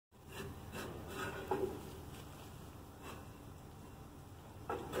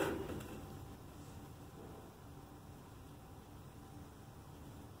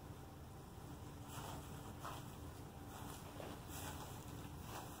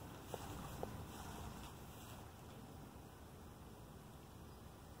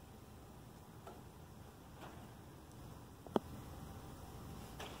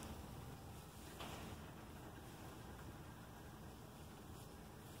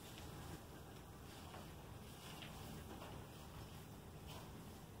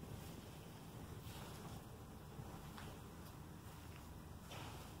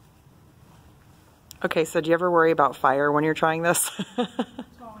Okay, so do you ever worry about fire when you're trying this?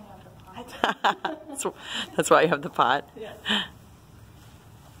 That's why you have the pot. Yeah.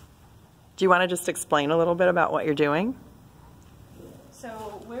 Do you want to just explain a little bit about what you're doing?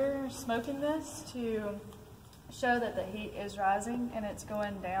 So we're smoking this to show that the heat is rising and it's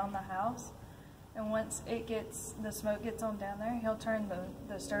going down the house. And once the smoke gets on down there, he'll turn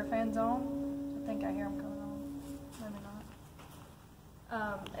the stir fans on. I think I hear them coming on, maybe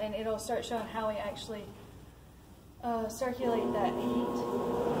not. And it'll start showing how we actually circulate that heat.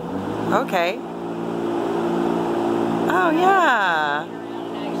 Okay. Oh yeah.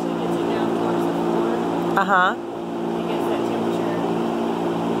 And actually gets it down towards the floor. Uh-huh. It gets that temperature.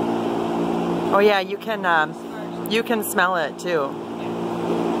 Oh yeah, you can smell it too.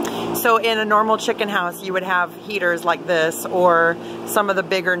 So in a normal chicken house, you would have heaters like this, or some of the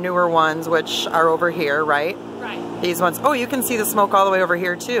bigger, newer ones, which are over here, right? Right. These ones. Oh, you can see the smoke all the way over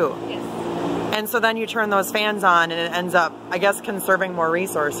here too. Yes. And so then you turn those fans on, and it ends up, I guess, conserving more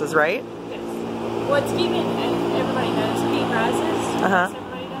resources, right? Yes. What's keeping, and everybody knows, heat rises. Uh-huh.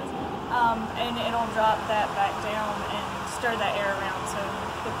 Everybody does. And it'll drop that back down and stir that air around, so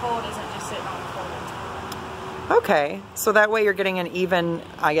the cold isn't just sitting on the floor. Okay, so that way you're getting an even,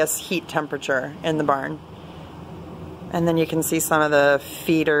 I guess, heat temperature in the barn. And then you can see some of the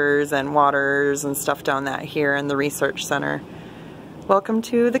feeders and waters and stuff down that here in the research center. Welcome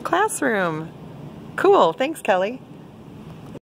to the classroom. Cool, thanks Kelly.